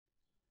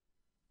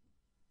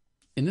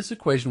In this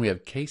equation, we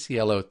have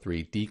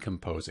KClO3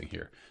 decomposing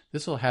here.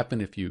 This will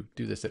happen if you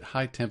do this at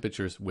high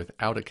temperatures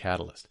without a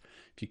catalyst.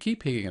 If you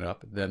keep heating it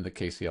up, then the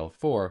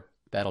KCl4,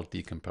 that'll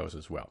decompose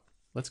as well.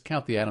 Let's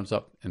count the atoms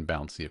up and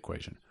balance the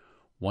equation.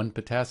 1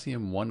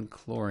 potassium, 1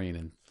 chlorine,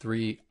 and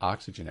 3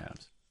 oxygen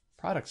atoms.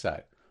 Product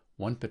side,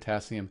 1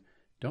 potassium.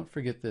 Don't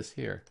forget this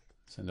here.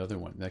 It's another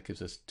one. That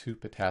gives us 2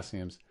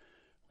 potassiums.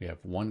 We have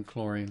 1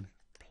 chlorine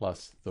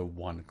plus the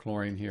 1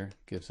 chlorine here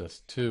gives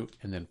us 2,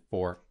 and then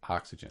 4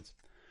 oxygens.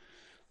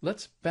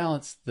 Let's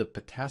balance the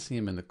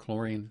potassium and the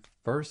chlorine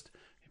first.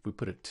 If we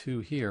put a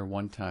 2 here,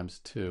 1 times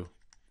 2,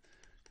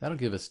 that'll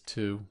give us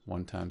 2,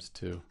 1 times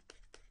 2,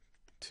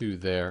 2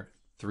 there,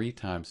 3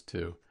 times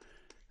 2,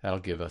 that'll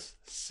give us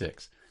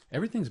 6.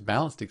 Everything's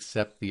balanced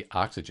except the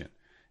oxygen.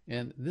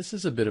 And this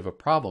is a bit of a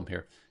problem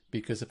here,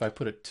 because if I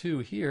put a 2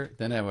 here,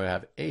 then I would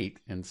have 8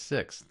 and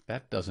 6.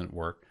 That doesn't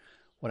work.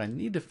 What I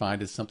need to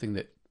find is something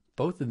that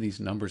both of these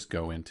numbers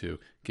go into,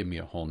 give me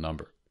a whole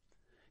number.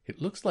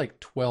 It looks like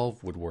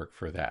 12 would work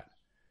for that.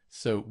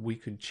 So we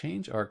could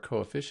change our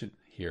coefficient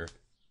here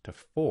to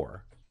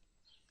 4.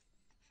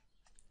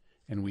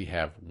 And we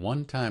have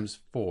 1 times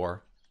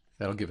 4.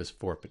 That'll give us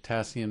 4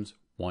 potassiums.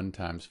 1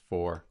 times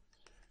 4.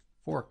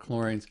 4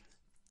 chlorines.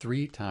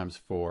 3 times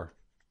 4.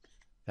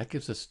 That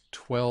gives us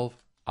 12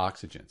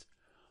 oxygens.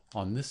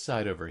 On this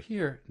side over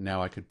here,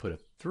 now I could put a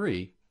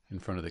 3 in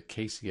front of the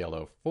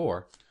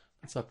KClO4.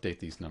 Let's update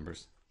these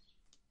numbers.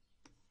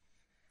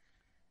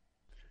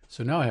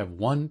 So now I have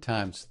 1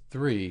 times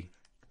 3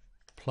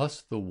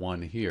 plus the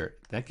 1 here.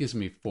 That gives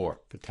me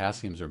 4.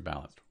 Potassiums are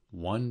balanced.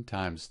 1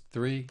 times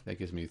 3, that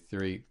gives me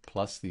 3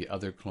 plus the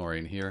other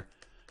chlorine here.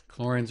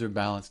 Chlorines are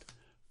balanced.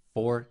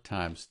 4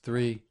 times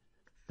 3,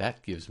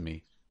 that gives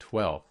me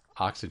 12.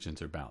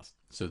 Oxygens are balanced.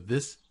 So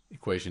this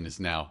equation is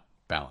now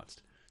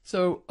balanced.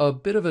 So a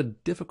bit of a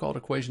difficult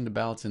equation to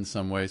balance in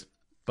some ways,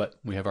 but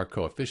we have our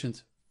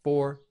coefficients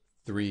 4,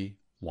 3,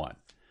 1.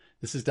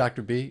 This is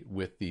Dr. B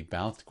with the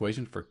balanced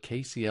equation for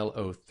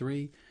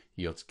KClO3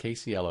 yields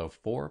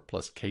KClO4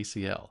 plus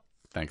KCl.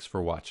 Thanks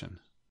for watching.